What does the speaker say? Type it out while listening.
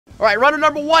All right, runner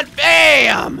number 1,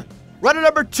 bam! Runner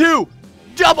number 2,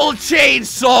 double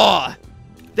chainsaw.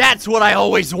 That's what I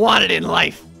always wanted in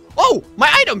life. Oh,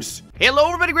 my items. Hello,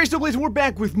 everybody, GrayStillPlays, and we're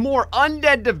back with more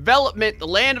Undead Development, the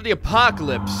land of the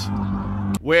apocalypse,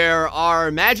 where our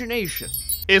imagination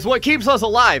is what keeps us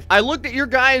alive. I looked at your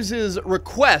guys'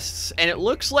 requests, and it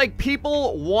looks like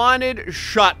people wanted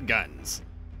shotguns.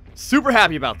 Super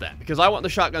happy about that, because I want the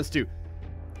shotguns too.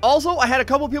 Also, I had a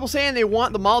couple people saying they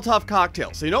want the Molotov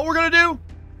cocktail. So you know what we're gonna do?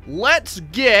 Let's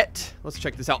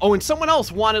check this out. Oh, and someone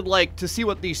else wanted, like, to see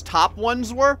what these top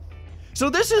ones were. So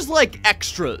this is, like,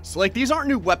 extras. Like, these aren't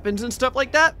new weapons and stuff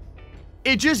like that.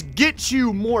 It just gets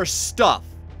you more stuff.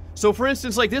 So, for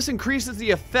instance, like, this increases the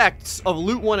effects of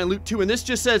Loot 1 and Loot 2, and this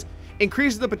just says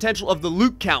increases the potential of the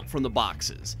loot count from the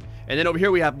boxes. And then over here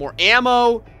we have more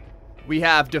ammo, we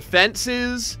have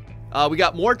defenses, we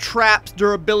got more traps,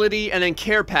 durability, and then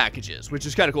care packages, which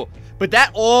is kind of cool. But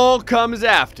that all comes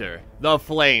after the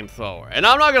flamethrower. And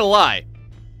I'm not gonna lie,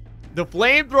 the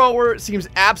flamethrower seems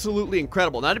absolutely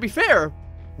incredible. Now, to be fair,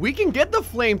 we can get the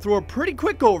flamethrower pretty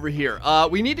quick over here.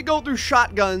 We need to go through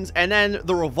shotguns and then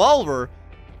the revolver,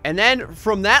 and then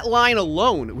from that line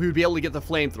alone, we would be able to get the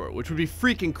flamethrower, which would be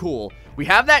freaking cool. We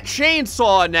have that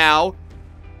chainsaw now.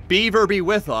 Beaver be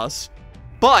with us.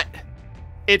 But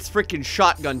it's freaking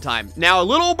shotgun time. Now, a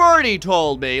little birdie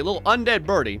told me, a little undead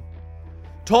birdie,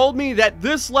 told me that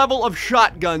this level of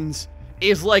shotguns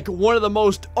is like one of the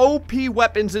most OP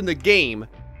weapons in the game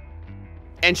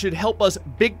and should help us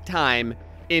big time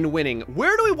in winning.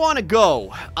 Where do we want to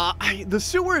go? The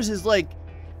sewers is like,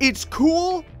 it's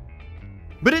cool,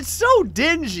 but it's so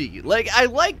dingy. Like, I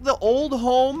like the old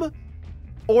home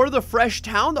or the fresh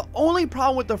town. The only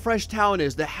problem with the fresh town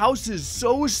is the house is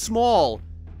so small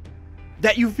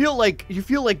that you feel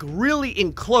like really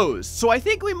enclosed. So I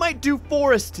think we might do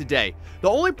forest today. The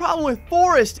only problem with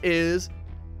forest is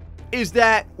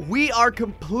that we are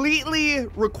completely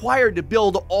required to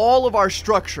build all of our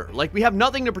structure. Like, we have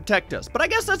nothing to protect us. But I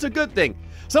guess that's a good thing.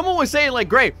 Someone was saying, like,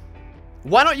 Gray,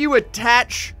 why don't you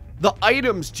attach the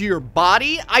items to your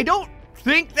body? I don't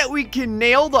think that we can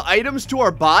nail the items to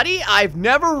our body. I've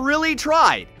never really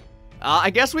tried. I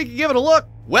guess we can give it a look.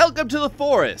 Welcome to the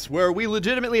forest, where we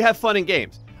legitimately have fun in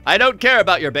games. I don't care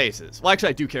about your bases. Well, actually,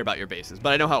 I do care about your bases,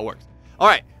 but I know how it works. All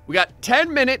right, we got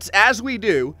 10 minutes, as we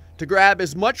do, to grab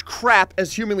as much crap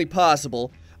as humanly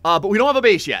possible, but we don't have a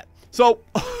base yet. So,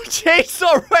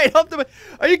 chainsaw right up the...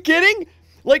 Are you kidding?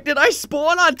 Like, did I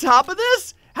spawn on top of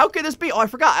this? How could this be? Oh, I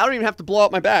forgot. I don't even have to blow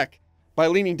out my back by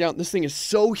leaning down. This thing is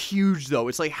so huge, though.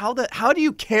 It's like, how do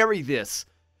you carry this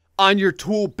on your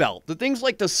tool belt? The thing's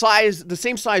like the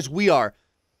same size we are.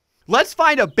 Let's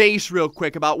find a base real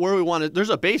quick about where we want to. There's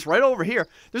a base right over here.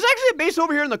 There's actually a base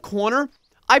over here in the corner.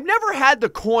 I've never had the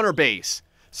corner base.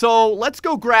 So let's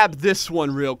go grab this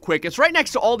one real quick. It's right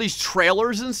next to all these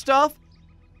trailers and stuff.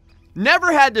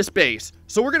 Never had this base.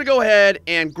 So we're going to go ahead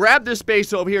and grab this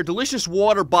base over here. Delicious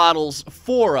water bottles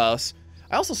for us.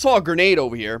 I also saw a grenade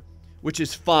over here, which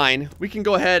is fine. We can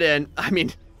go ahead and, I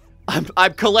mean,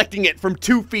 I'm collecting it from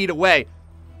 2 feet away.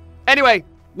 Anyway,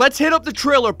 let's hit up the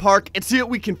trailer park and see what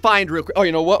we can find real quick. Oh,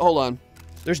 you know what? Hold on.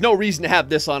 There's no reason to have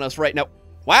this on us right now.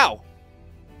 Wow.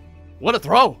 What a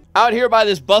throw. Out here by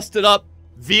this busted up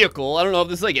vehicle. I don't know if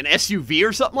this is like an SUV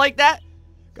or something like that.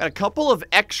 Got a couple of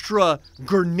extra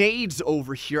grenades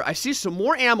over here. I see some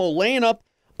more ammo laying up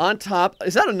on top.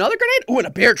 Is that another grenade? Oh, and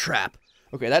a bear trap.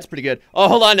 Okay, that's pretty good. Oh,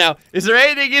 hold on now. Is there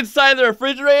anything inside the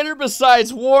refrigerator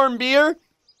besides warm beer?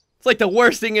 It's like the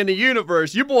worst thing in the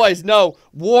universe. You boys know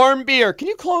warm beer. Can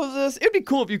you close this? It'd be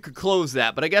cool if you could close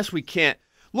that, but I guess we can't.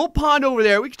 Little pond over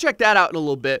there. We can check that out in a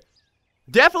little bit.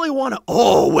 Definitely want to...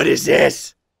 Oh, what is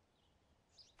this?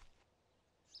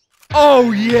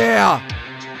 Oh, yeah.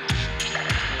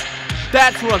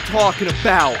 That's what I'm talking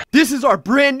about. This is our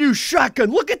brand new shotgun.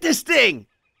 Look at this thing.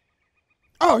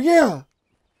 Oh, yeah.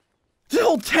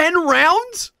 Still 10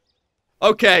 rounds?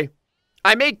 Okay.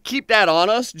 I may keep that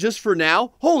on us just for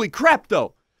now. Holy crap,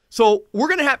 though. So we're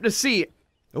going to have to see.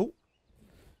 Oh,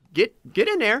 get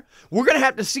in there. We're going to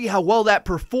have to see how well that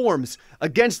performs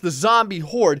against the zombie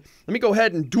horde. Let me go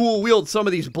ahead and dual wield some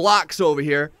of these blocks over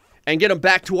here and get them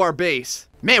back to our base.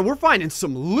 Man, we're finding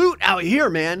some loot out here,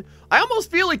 man. I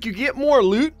almost feel like you get more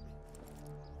loot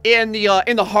in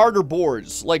the harder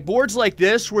boards. Like boards like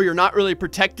this where you're not really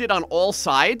protected on all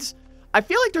sides. I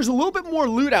feel like there's a little bit more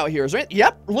loot out here. Is there any?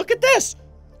 Yep, look at this.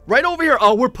 Right over here.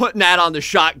 Oh, we're putting that on the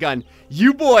shotgun.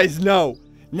 You boys know.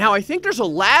 Now, I think there's a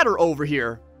ladder over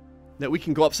here that we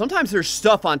can go up. Sometimes there's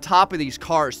stuff on top of these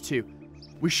cars, too.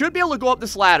 We should be able to go up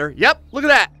this ladder. Yep, look at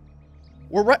that.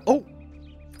 We're right. Oh.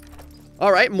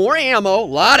 All right, more ammo. A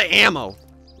lot of ammo.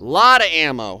 A lot of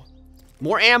ammo.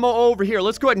 More ammo over here.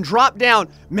 Let's go ahead and drop down.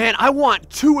 Man, I want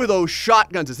 2 of those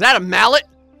shotguns. Is that a mallet?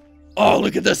 Oh,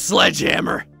 look at the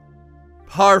sledgehammer.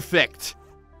 Perfect.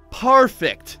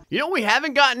 Perfect. You know what we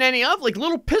haven't gotten any of? Like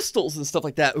little pistols and stuff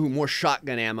like that. Ooh, more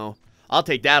shotgun ammo. I'll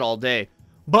take that all day.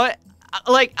 But,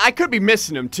 like, I could be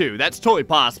missing them too. That's totally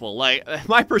possible. Like,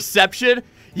 my perception,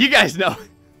 you guys know.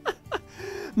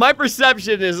 My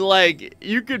perception is like,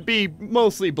 you could be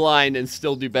mostly blind and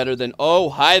still do better than, oh,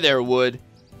 hi there, wood.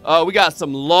 Oh, we got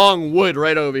some long wood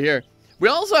right over here. We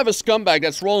also have a scumbag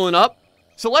that's rolling up.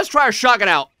 So let's try our shotgun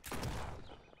out.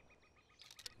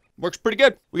 Works pretty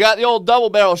good. We got the old double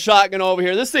barrel shotgun over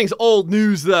here. This thing's old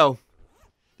news though.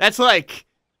 That's like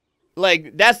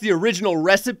that's the original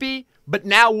recipe, but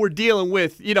now we're dealing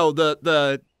with, you know,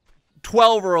 the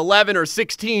 12 or 11 or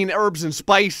 16 herbs and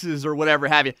spices or whatever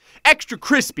have you. Extra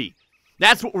crispy.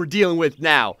 That's what we're dealing with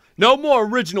now. No more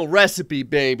original recipe,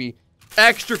 baby.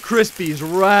 Extra crispies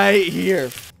right here.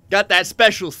 Got that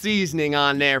special seasoning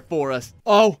on there for us.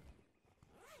 Oh.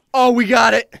 Oh, we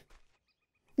got it.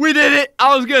 We did it.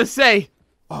 I was gonna say.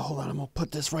 Oh, hold on. I'm gonna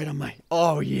put this right on my.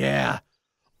 Oh, yeah.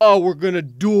 Oh, we're gonna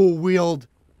dual wield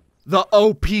the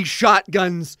OP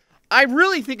shotguns. I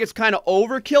really think it's kind of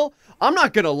overkill. I'm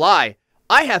not gonna lie.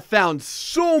 I have found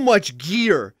so much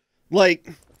gear. Like,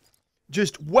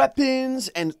 just weapons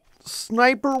and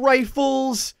sniper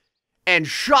rifles and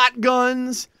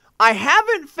shotguns. I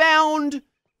haven't found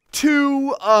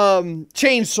 2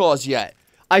 chainsaws yet.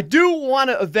 I do want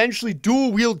to eventually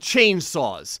dual wield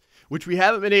chainsaws, which we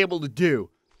haven't been able to do.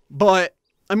 But,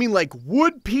 I mean, like,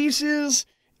 wood pieces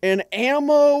and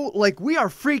ammo, like, we are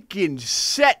freaking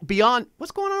set beyond...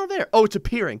 What's going on over there? Oh, it's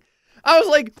appearing. I was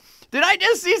like, did I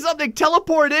just see something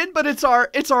teleport in? But it's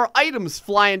our items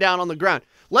flying down on the ground.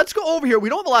 Let's go over here. We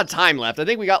don't have a lot of time left. I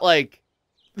think we got, like,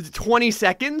 20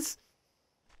 seconds.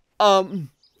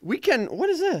 We can... What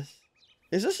is this?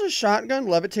 Is this a shotgun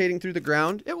levitating through the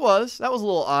ground? It was. That was a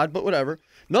little odd, but whatever.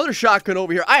 Another shotgun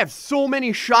over here. I have so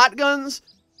many shotguns.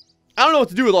 I don't know what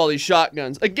to do with all these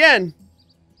shotguns. Again,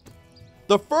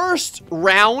 the first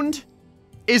round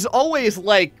is always,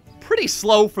 like, pretty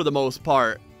slow for the most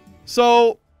part.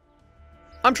 So,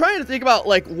 I'm trying to think about,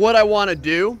 like, what I want to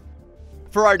do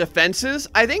for our defenses.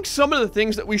 I think some of the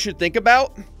things that we should think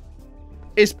about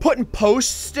is putting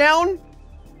posts down.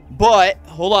 But,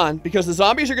 hold on, because the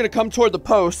zombies are going to come toward the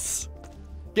posts.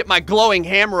 Get my glowing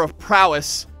hammer of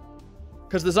prowess.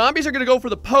 Because the zombies are going to go for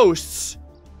the posts.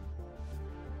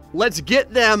 Let's get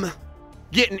them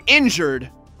getting injured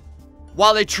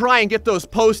while they try and get those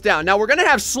posts down. Now, we're going to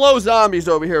have slow zombies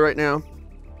over here right now.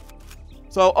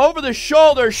 So, over the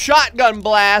shoulder, shotgun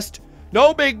blast.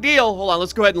 No big deal. Hold on,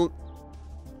 let's go ahead and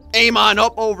aim on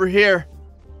up over here.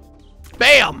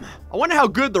 Bam! I wonder how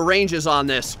good the range is on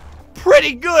this.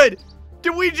 Pretty good.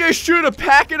 Did we just shoot a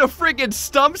packet of freaking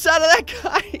stumps out of that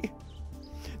guy?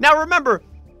 Now remember,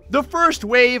 the first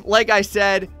wave, like I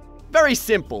said, very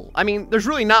simple. I mean, there's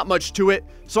really not much to it.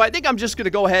 So I think I'm just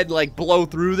gonna go ahead and like blow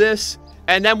through this,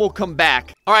 and then we'll come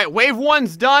back. All right, wave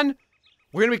 1's done.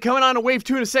 We're gonna be coming on to wave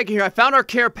 2 in a second here. I found our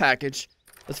care package.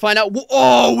 Let's find out.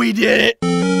 Oh, we did it.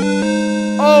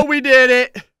 Oh, we did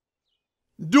it.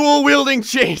 Dual wielding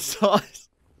chainsaws.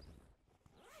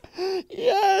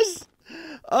 Yes.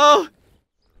 Oh,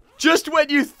 just when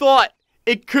you thought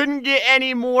it couldn't get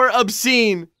any more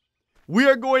obscene, we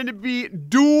are going to be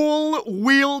dual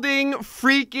wielding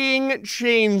freaking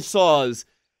chainsaws.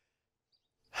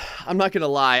 I'm not gonna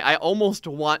lie, I almost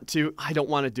want to. I don't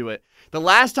want to do it. The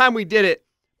last time we did it,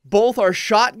 both our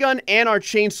shotgun and our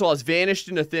chainsaws vanished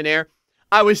into thin air.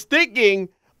 I was thinking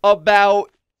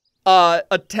about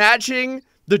attaching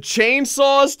the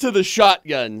chainsaws to the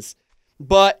shotguns.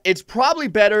 But it's probably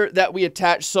better that we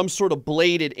attach some sort of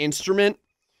bladed instrument,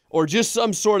 or just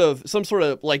some sort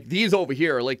of like these over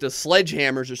here, like the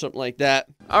sledgehammers or something like that.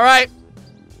 All right,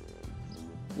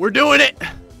 we're doing it.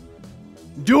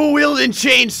 Dual wielding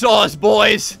chainsaws,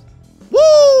 boys.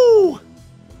 Woo!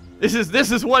 This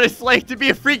is what it's like to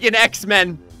be a freaking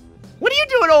X-Men. What are you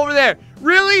doing over there?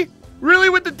 Really?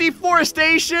 Really with the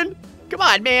deforestation? Come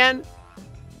on, man.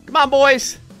 Come on,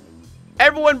 boys.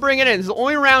 Everyone bring it in. This is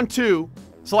only round 2,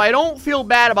 so I don't feel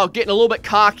bad about getting a little bit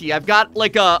cocky. I've got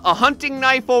like a hunting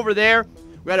knife over there.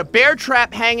 We got a bear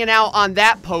trap hanging out on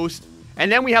that post,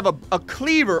 and then we have a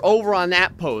cleaver over on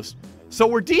that post. So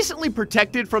we're decently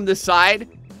protected from this side.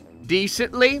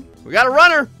 Decently. We got a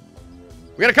runner.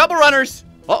 We got a couple runners.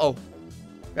 Uh-oh.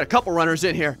 Got a couple runners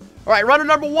in here. All right, runner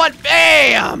number 1.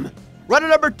 Bam! Runner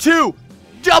number 2.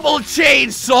 Double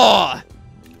chainsaw.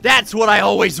 That's what I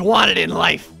always wanted in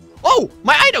life. Oh,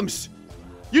 my items!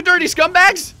 You dirty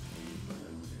scumbags!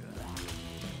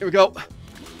 Here we go.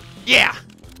 Yeah.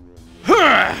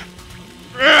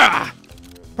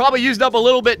 Probably used up a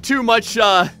little bit too much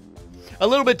ammo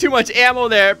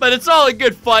there, but it's all in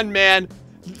good fun, man.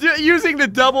 Using the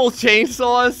double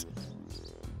chainsaws,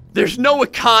 there's no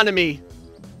economy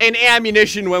in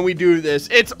ammunition when we do this.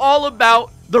 It's all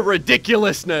about the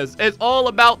ridiculousness. It's all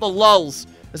about the lulls.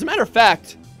 As a matter of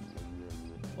fact,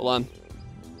 hold on.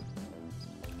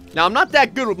 Now, I'm not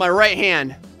that good with my right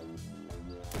hand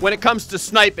when it comes to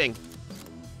sniping,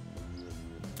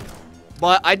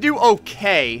 but I do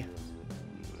okay.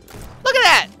 Look at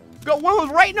that! Got one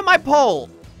right into my pole.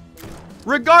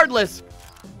 Regardless.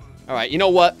 Alright, you know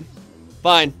what?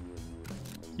 Fine.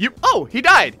 Oh, he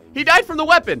died. He died from the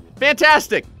weapon.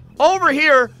 Fantastic. Over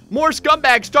here, more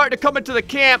scumbags starting to come into the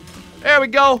camp. There we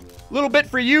go. A little bit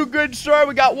for you, good sir.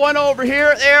 We got one over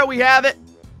here. There we have it.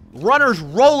 Runners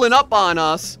rolling up on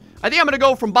us. I think I'm going to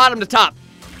go from bottom to top.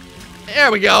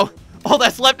 There we go. All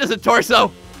that's left is a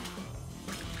torso.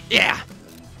 Yeah.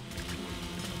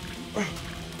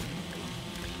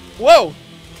 Whoa.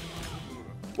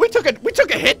 We took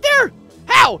a hit there?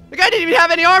 How? The guy didn't even have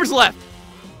any arms left.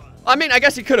 I mean, I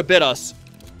guess he could have bit us.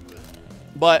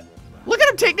 But look at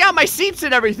him take down my seats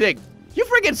and everything. You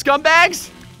freaking scumbags.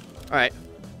 All right.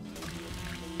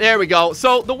 There we go.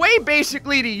 So the way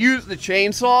basically to use the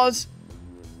chainsaws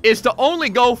is to only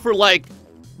go for like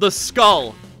the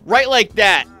skull. Right like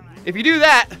that. If you do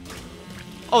that.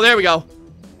 Oh, there we go.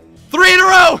 3 in a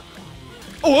row.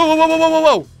 Oh, whoa, whoa, whoa, whoa, whoa,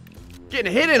 whoa.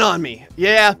 Getting hit in on me.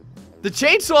 Yeah. The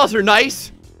chainsaws are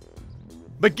nice.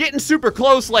 But getting super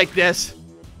close like this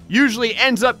usually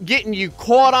ends up getting you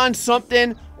caught on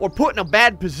something or put in a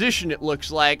bad position, it looks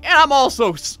like. And I'm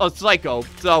also a psycho,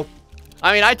 so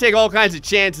I mean, I take all kinds of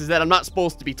chances that I'm not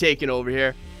supposed to be taking over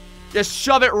here. Just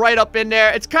shove it right up in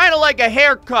there. It's kind of like a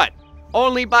haircut.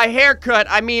 Only by haircut,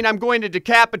 I mean I'm going to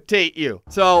decapitate you.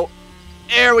 So,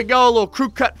 there we go. A little crew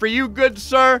cut for you, good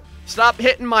sir. Stop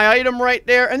hitting my item right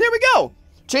there. And there we go.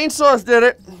 Chainsaws did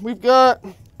it. We've got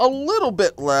a little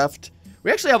bit left.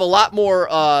 We actually have a lot more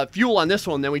fuel on this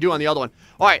one than we do on the other one.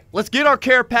 All right, let's get our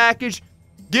care package,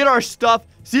 get our stuff,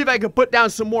 see if I can put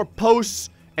down some more posts,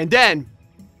 and then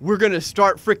we're going to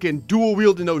start freaking dual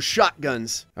wielding those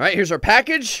shotguns. All right, here's our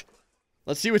package.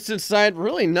 Let's see what's inside.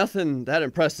 Really nothing that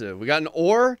impressive. We got an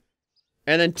ore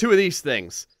and then 2 of these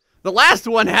things. The last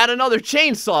one had another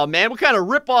chainsaw, man. What kind of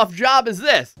rip-off job is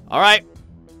this? All right,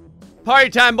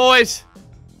 party time, boys.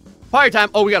 Party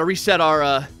time. Oh, we got to reset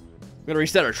our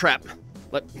trap.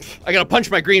 I gotta punch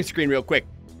my green screen real quick.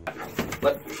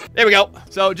 There we go.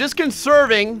 So just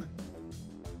conserving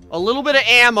a little bit of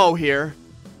ammo here.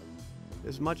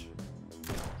 As much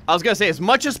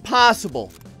as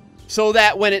possible. So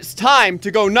that when it's time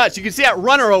to go nuts, you can see that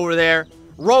runner over there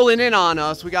rolling in on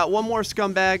us. We got one more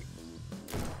scumbag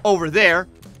over there.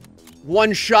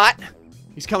 One shot.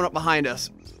 He's coming up behind us.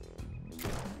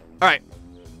 Alright.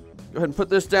 Go ahead and put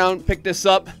this down, pick this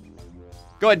up.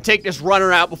 Go ahead and take this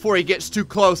runner out before he gets too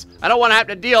close. I don't want to have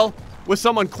to deal with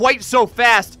someone quite so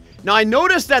fast. Now, I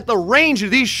noticed that the range of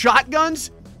these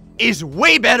shotguns is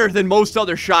way better than most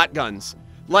other shotguns.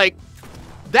 Like,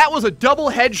 that was a double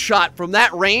headshot from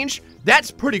that range. That's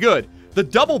pretty good. The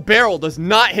double barrel does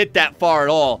not hit that far at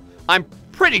all. I'm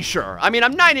pretty sure. I mean,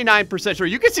 I'm 99% sure.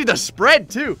 You can see the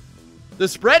spread, too. The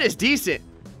spread is decent.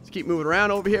 Let's keep moving around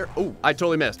over here. Oh, I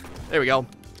totally missed. There we go.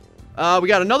 We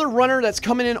got another runner that's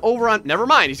coming in over on... Never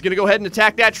mind. He's going to go ahead and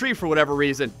attack that tree for whatever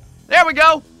reason. There we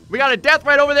go. We got a death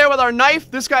right over there with our knife.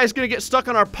 This guy's going to get stuck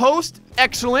on our post.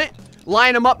 Excellent.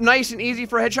 Line him up nice and easy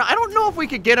for a headshot. I don't know if we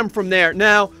could get him from there.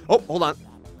 Now... Oh, hold on.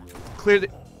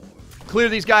 Clear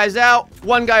these guys out.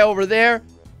 One guy over there.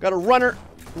 Got a runner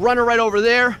right over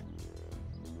there.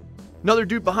 Another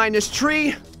dude behind this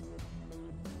tree.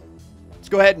 Let's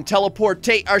go ahead and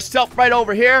teleportate ourselves right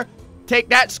over here. Take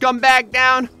that scumbag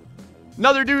down.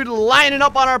 Another dude lining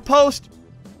up on our post.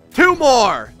 2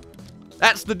 more.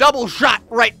 That's the double shot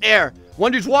right there.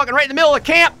 One dude's walking right in the middle of the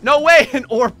camp. No way. An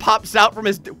ore pops out from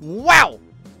his... Wow.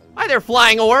 Hi there,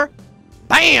 flying ore.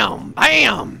 Bam.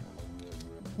 Bam.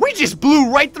 We just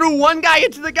blew right through one guy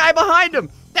into the guy behind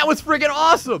him. That was friggin'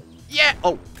 awesome. Yeah.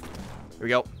 Oh. Here we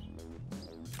go.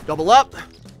 Double up.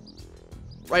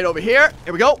 Right over here.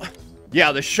 Here we go.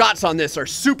 Yeah, the shots on this are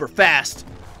super fast.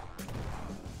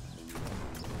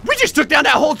 We just took down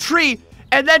that whole tree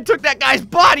and then took that guy's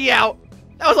body out.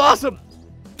 That was awesome.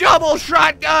 Double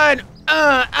shotgun.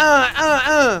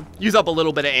 Use up a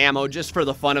little bit of ammo just for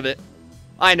the fun of it.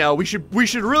 I know, we should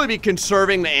really be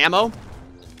conserving the ammo.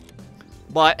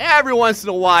 But every once in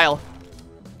a while,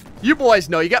 you boys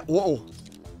know you got... Whoa.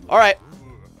 All right.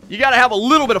 You got to have a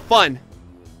little bit of fun.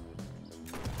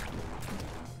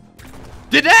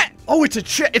 Did that? Oh,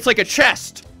 it's like a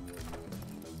chest.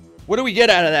 What do we get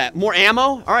out of that? More ammo?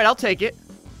 All right, I'll take it.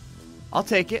 I'll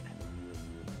take it.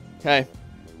 Okay.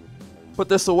 Put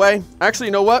this away. Actually,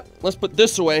 you know what? Let's put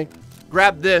this away.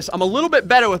 Grab this. I'm a little bit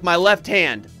better with my left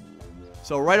hand.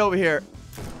 So right over here,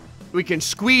 we can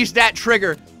squeeze that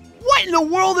trigger. What in the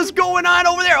world is going on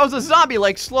over there? Oh, it's a zombie,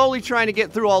 like, slowly trying to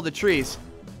get through all the trees.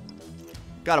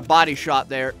 Got a body shot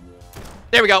there.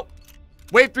 There we go.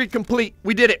 Wave 3 complete.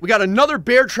 We did it. We got another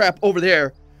bear trap over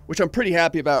there, which I'm pretty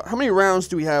happy about. How many rounds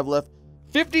do we have left?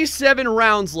 57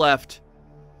 rounds left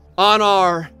on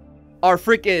our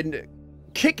freaking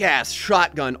kick-ass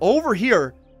shotgun. Over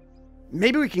here,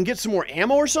 maybe we can get some more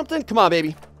ammo or something? Come on,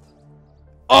 baby.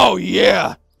 Oh,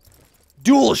 yeah.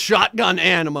 Dual shotgun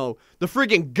ammo. The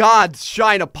friggin' gods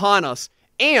shine upon us.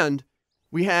 And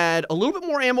we had a little bit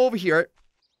more ammo over here.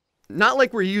 Not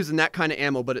like we're using that kind of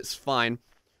ammo, but it's fine.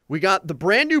 We got the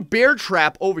brand new bear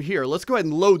trap over here. Let's go ahead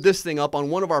and load this thing up on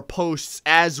one of our posts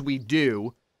as we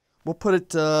do. We'll put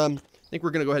it, I think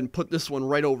we're going to go ahead and put this one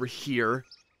right over here.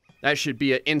 That should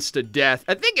be an insta-death.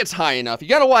 I think it's high enough. You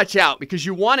got to watch out because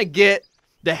you want to get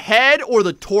the head or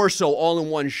the torso all in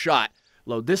one shot.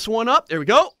 Load this one up. There we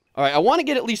go. All right, I want to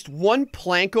get at least one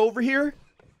plank over here.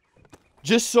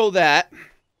 Just so that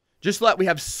we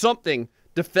have something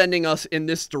defending us in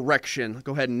this direction.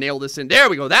 Go ahead and nail this in. There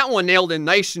we go. That one nailed in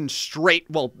nice and straight.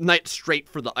 Well, not straight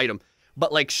for the item,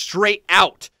 but like straight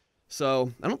out.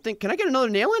 So, I don't think... Can I get another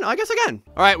nail in? I guess I can.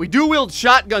 All right, we do wield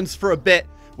shotguns for a bit.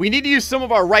 We need to use some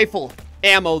of our rifle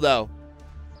ammo, though.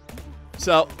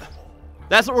 So,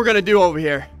 that's what we're going to do over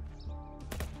here.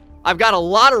 I've got a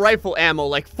lot of rifle ammo,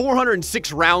 like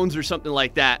 406 rounds or something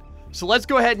like that. So, let's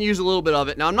go ahead and use a little bit of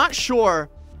it. Now, I'm not sure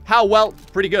how well...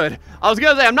 Pretty good. I was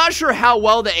going to say, I'm not sure how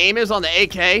well the aim is on the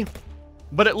AK,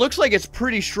 but it looks like it's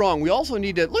pretty strong. We also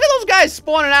need to... Look at those guys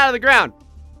spawning out of the ground.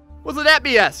 What's with that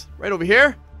BS? Right over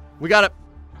here. We got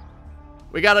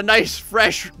a nice,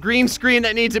 fresh green screen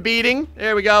that needs a beating.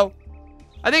 There we go.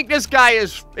 I think this guy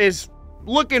is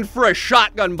looking for a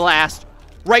shotgun blast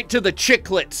right to the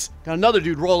chicklets. Got another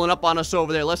dude rolling up on us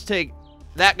over there. Let's take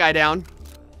that guy down.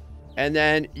 And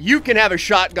then you can have a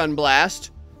shotgun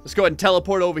blast. Let's go ahead and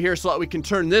teleport over here so that we can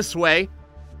turn this way.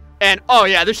 And, oh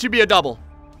yeah, this should be a double.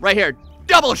 Right here.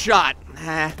 Double shot.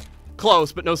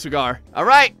 Close, but no cigar. All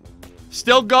right.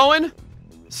 Still going.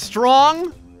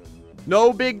 Strong.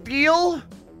 No big deal.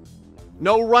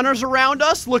 No runners around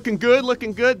us. Looking good,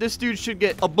 looking good. This dude should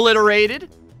get obliterated.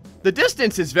 The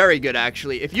distance is very good,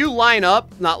 actually. If you line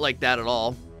up, not like that at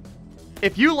all.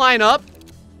 If you line up,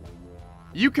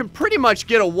 you can pretty much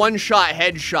get a one-shot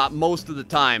headshot most of the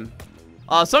time.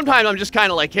 Sometimes I'm just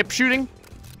kind of like hip shooting.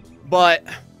 But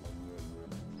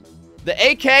the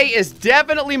AK is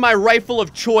definitely my rifle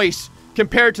of choice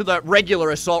compared to the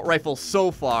regular assault rifle so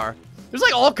far. There's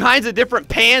like all kinds of different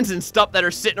pans and stuff that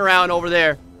are sitting around over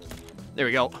there. There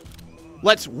we go.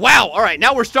 Wow. All right,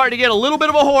 now we're starting to get a little bit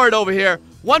of a horde over here.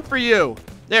 One for you.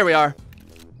 There we are.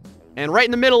 And right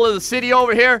in the middle of the city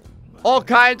over here, all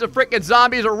kinds of freaking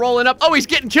zombies are rolling up. Oh, he's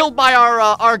getting killed by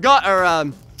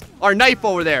our knife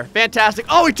over there. Fantastic.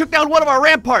 Oh, he took down one of our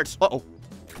ramparts. Uh-oh.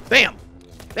 Bam.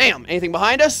 Bam. Anything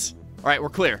behind us? All right, we're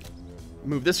clear.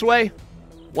 Move this way.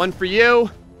 One for you.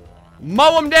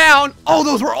 Mow them down. Oh,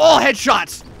 those were all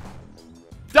headshots.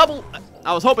 Double.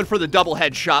 I was hoping for the double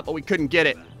headshot, but we couldn't get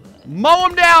it. Mow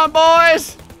them down,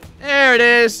 boys. There it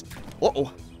is.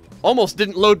 Uh-oh. Almost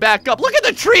didn't load back up. Look at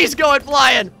the trees going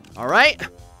flying. All right.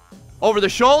 Over the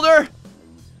shoulder.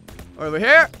 Over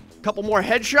here. Couple more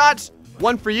headshots.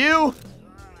 One for you.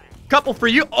 Couple for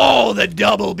you. Oh, the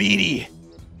double beady.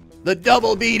 The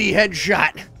double beady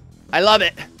headshot. I love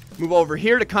it. Move over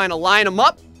here to kind of line them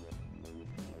up.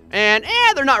 And,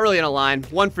 they're not really in a line.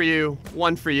 One for you.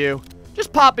 One for you.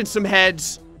 Just popping some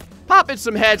heads. Popping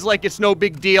some heads like it's no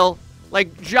big deal.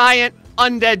 Like giant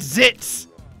undead zits.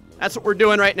 That's what we're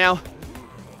doing right now.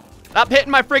 Stop hitting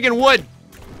my friggin' wood.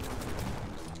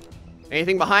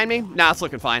 Anything behind me? Nah, it's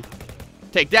looking fine.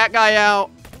 Take that guy out.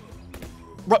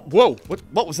 Whoa,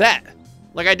 what was that?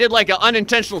 Like I did like an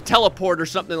unintentional teleport or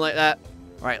something like that.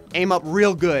 All right, aim up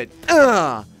real good.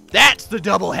 That's the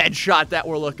double headshot that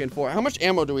we're looking for. How much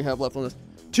ammo do we have left on this?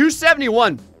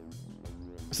 271.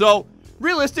 So,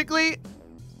 realistically,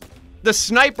 the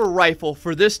sniper rifle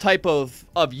for this type of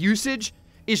usage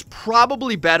is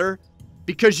probably better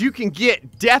because you can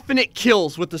get definite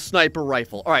kills with the sniper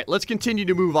rifle. All right, let's continue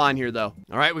to move on here, though.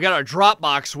 All right, we got our drop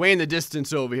box way in the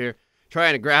distance over here,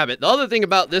 trying to grab it. The other thing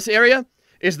about this area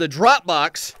is the drop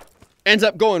box ends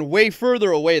up going way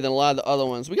further away than a lot of the other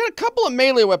ones. We got a couple of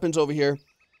melee weapons over here,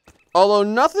 although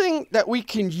nothing that we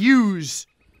can use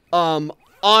on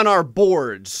our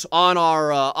boards, on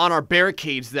our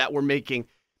barricades that we're making.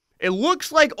 It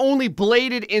looks like only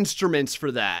bladed instruments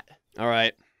for that. All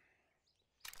right.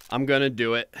 I'm gonna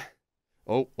do it.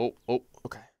 Oh,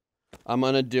 okay. I'm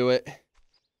gonna do it.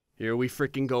 Here we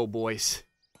freaking go, boys.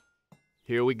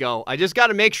 Here we go. I just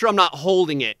gotta make sure I'm not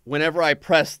holding it whenever I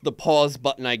press the pause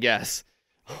button, I guess.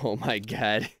 Oh my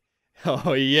god.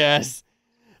 Oh, yes.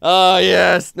 Oh,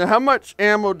 yes. Now, how much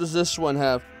ammo does this one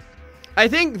have? I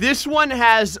think this one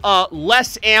has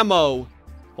less ammo.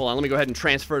 Hold on, let me go ahead and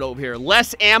transfer it over here.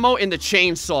 Less ammo in the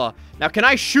chainsaw. Now, can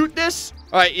I shoot this?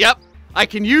 All right, yep. I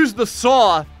can use the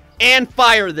saw and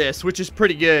fire this, which is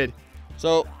pretty good.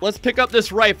 So, let's pick up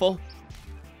this rifle.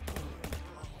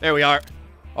 There we are.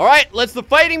 All right, let's the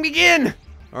fighting begin.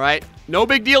 All right, no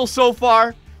big deal so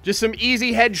far. Just some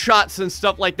easy headshots and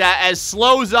stuff like that as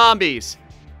slow zombies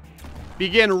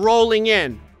begin rolling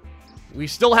in. We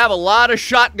still have a lot of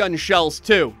shotgun shells,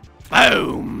 too.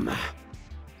 Boom.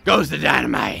 Goes the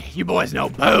dynamite. You boys know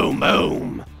boom,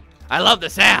 boom. I love the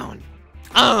sound.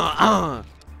 Now,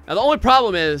 the only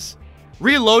problem is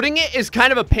reloading it is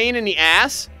kind of a pain in the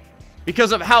ass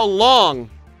because of how long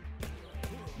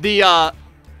the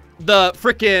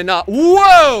freaking,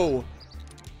 whoa!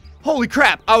 Holy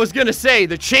crap, I was gonna say,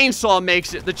 the chainsaw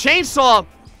makes it. The chainsaw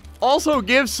also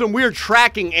gives some weird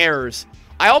tracking errors.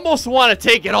 I almost want to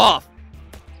take it off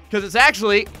because it's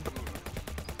actually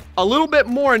a little bit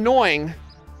more annoying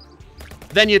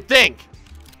than you'd think.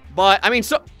 But, I mean,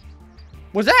 so,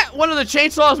 was that one of the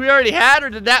chainsaws we already had, or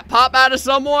did that pop out of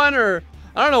someone, or,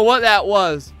 I don't know what that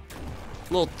was.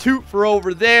 A little toot for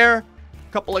over there.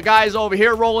 A couple of guys over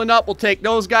here rolling up. We'll take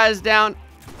those guys down.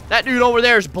 That dude over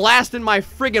there is blasting my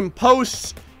friggin'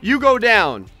 posts. You go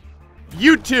down.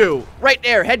 You two, right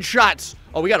there, headshots.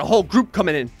 Oh, we got a whole group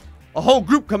coming in. A whole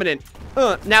group coming in.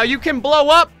 Now you can blow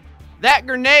up that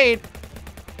grenade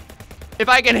if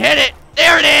I can hit it.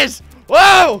 There it is.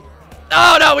 Whoa!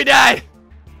 Oh, no, we died.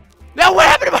 Now what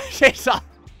happened to my chainsaw?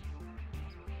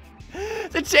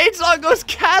 The chainsaw goes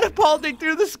catapulting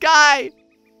through the sky.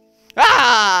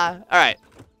 Ah! All right.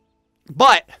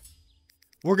 But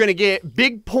we're going to get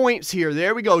big points here.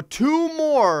 There we go. 2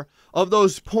 more of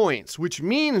those points, which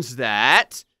means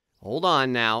that, hold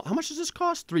on now. How much does this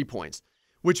cost? 3 points.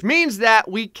 Which means that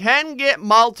we can get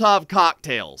Molotov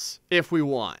cocktails if we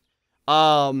want.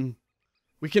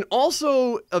 We can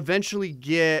also eventually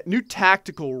get new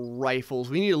tactical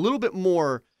rifles. We need a little bit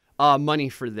more money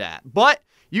for that. But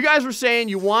you guys were saying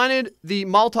you wanted the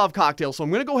Molotov cocktail, so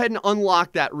I'm going to go ahead and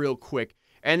unlock that real quick.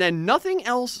 And then nothing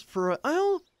else for,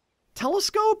 well,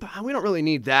 telescope? We don't really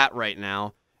need that right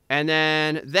now. And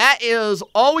then that is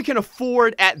all we can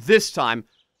afford at this time.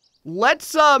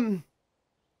 Let's, you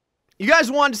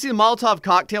guys wanted to see the Molotov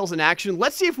cocktails in action.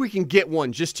 Let's see if we can get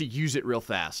one just to use it real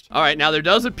fast. All right, now there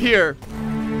does appear.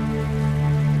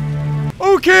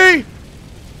 Okay.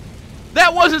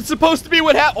 That wasn't supposed to be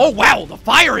what happened. Oh, wow, the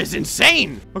fire is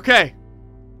insane. Okay.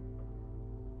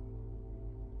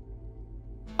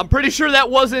 I'm pretty sure that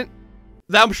wasn't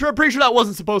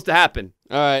supposed to happen.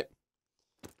 All right.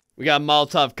 We got a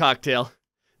Molotov cocktail.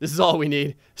 This is all we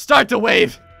need. Start the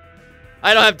wave.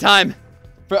 I don't have time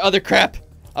for other crap.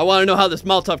 I want to know how this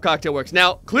Molotov cocktail works.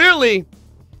 Now, clearly,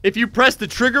 if you press the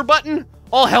trigger button,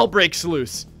 all hell breaks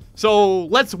loose. So,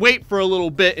 let's wait for a little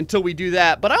bit until we do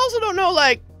that. But I also don't know,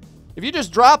 like, if you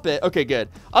just drop it. Okay, good.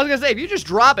 I was going to say, if you just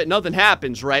drop it, nothing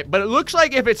happens, right? But it looks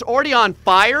like if it's already on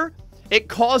fire, it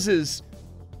causes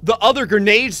the other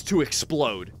grenades to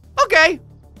explode. Okay.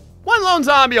 One lone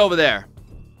zombie over there.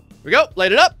 Here we go.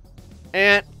 Light it up.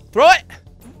 And throw it.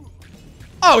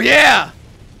 Oh, yeah.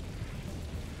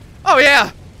 Oh,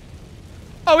 yeah.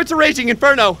 Oh, it's a raging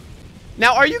inferno.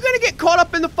 Now, are you going to get caught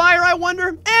up in the fire, I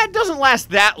wonder? It doesn't last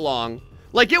that long.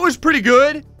 Like, it was pretty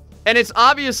good. And it's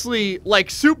obviously, like,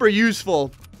 super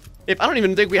useful. I don't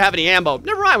even think we have any ammo.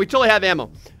 Never mind, we totally have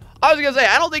ammo. I was going to say,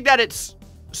 I don't think that it's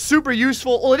super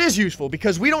useful. Well, it is useful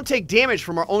because we don't take damage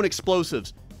from our own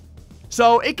explosives.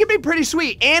 So, it can be pretty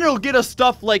sweet. And it'll get us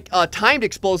stuff like timed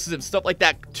explosives and stuff like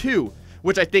that, too.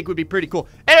 Which I think would be pretty cool.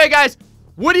 Anyway, guys,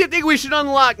 what do you think we should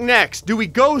unlock next? Do we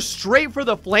go straight for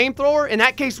the flamethrower? In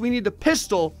that case, we need the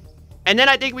pistol. And then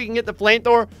I think we can get the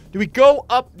flamethrower. Do we go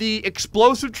up the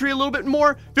explosive tree a little bit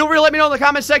more? Feel free to let me know in the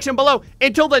comment section below.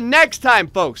 Until the next time,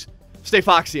 folks, stay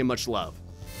foxy and much love.